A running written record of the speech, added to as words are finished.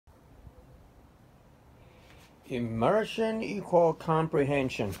Immersion equal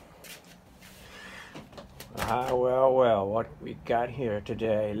comprehension. Well, what we got here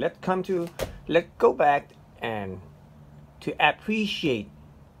today. Let's go back and to appreciate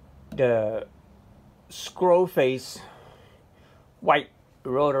the scroll face white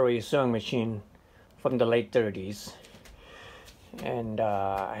rotary sewing machine from the late 30s. And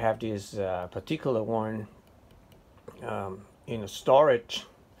I have this particular one in storage,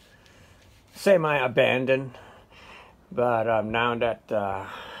 semi-abandoned, but now that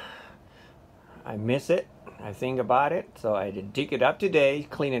I miss it, I think about it, so I did dig it up today,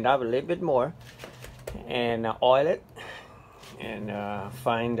 clean it up a little bit more, and oil it, and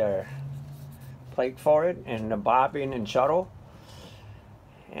find a plate for it, and the bobbin and shuttle.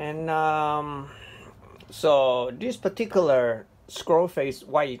 And so this particular scroll face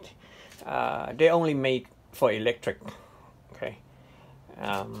white, they only made for electric, okay,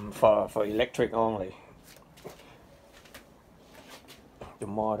 for electric only. The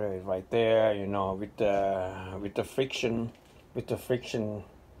motor is right there, you know, with the friction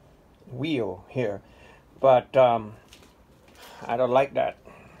wheel here, but I don't like that,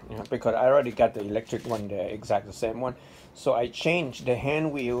 you know, because I already got the electric one there, exact the same one. So I changed the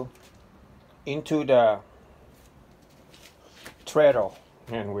hand wheel into the treadle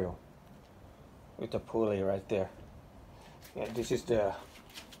hand wheel with the pulley right there. Yeah, this is the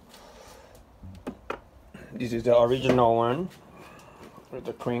original one with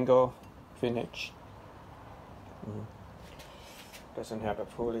the Kringle finish. Doesn't have a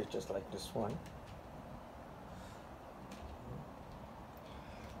pulley, just like this one.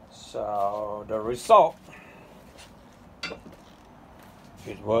 So the result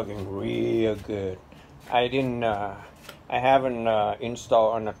is working real good. I haven't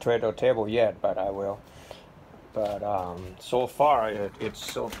installed on a treadle table yet, but I will. But so far it's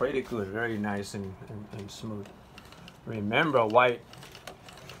so pretty good, very nice and smooth. Remember, white,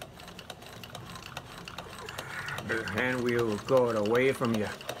 the hand wheel will go away from you,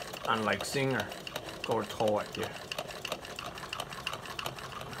 unlike Singer, go toward you.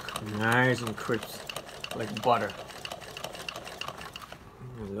 Nice and crisp, like butter.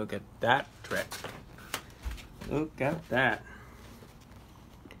 Look at that thread. Look at that.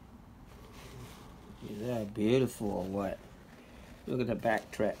 Is that beautiful or what? Look at the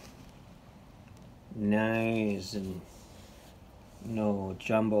back thread. Nice and no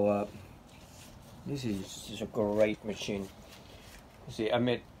jumbo up. This is just a great machine. You see,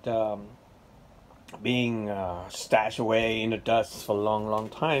 amid being stashed away in the dust for a long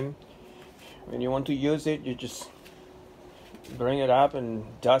time, when you want to use it, you just bring it up and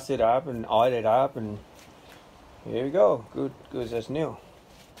dust it up and oil it up, and here we go, good as new.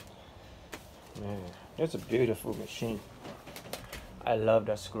 Man, that's a beautiful machine. I love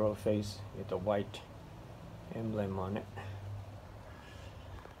that scroll face with the white emblem on it.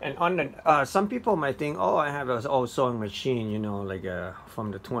 And on the some people might think, oh, I have an old sewing machine, you know, like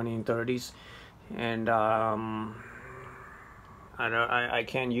from the 20s and 30s, and I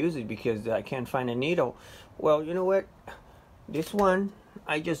can't use it because I can't find a needle. Well, you know what? This one,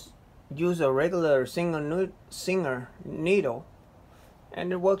 I just use a regular Singer needle,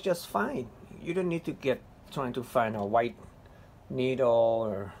 and it works just fine. You don't need to trying to find a white needle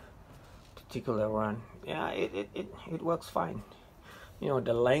or particular one. Yeah, it works fine. You know,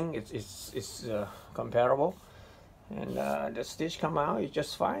 the length is comparable, and the stitch come out is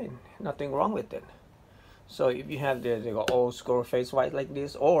just fine. Nothing wrong with it. So if you have the old scroll face white like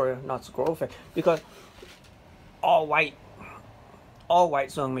this, or not scroll face, because all white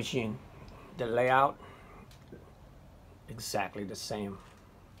sewing machine, the layout exactly the same.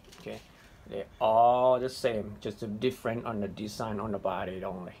 Okay, they're all the same, just different on the design on the body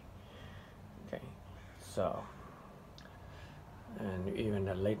only. Okay, so. And even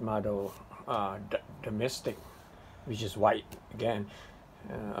the late model domestic, which is white again.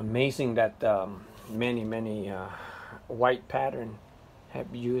 Amazing that many white pattern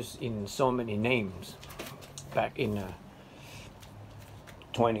have used in so many names back in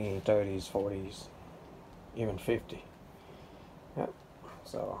 20s, 30s, 40s, even 50. Yep.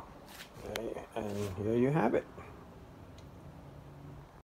 So, and here you have it.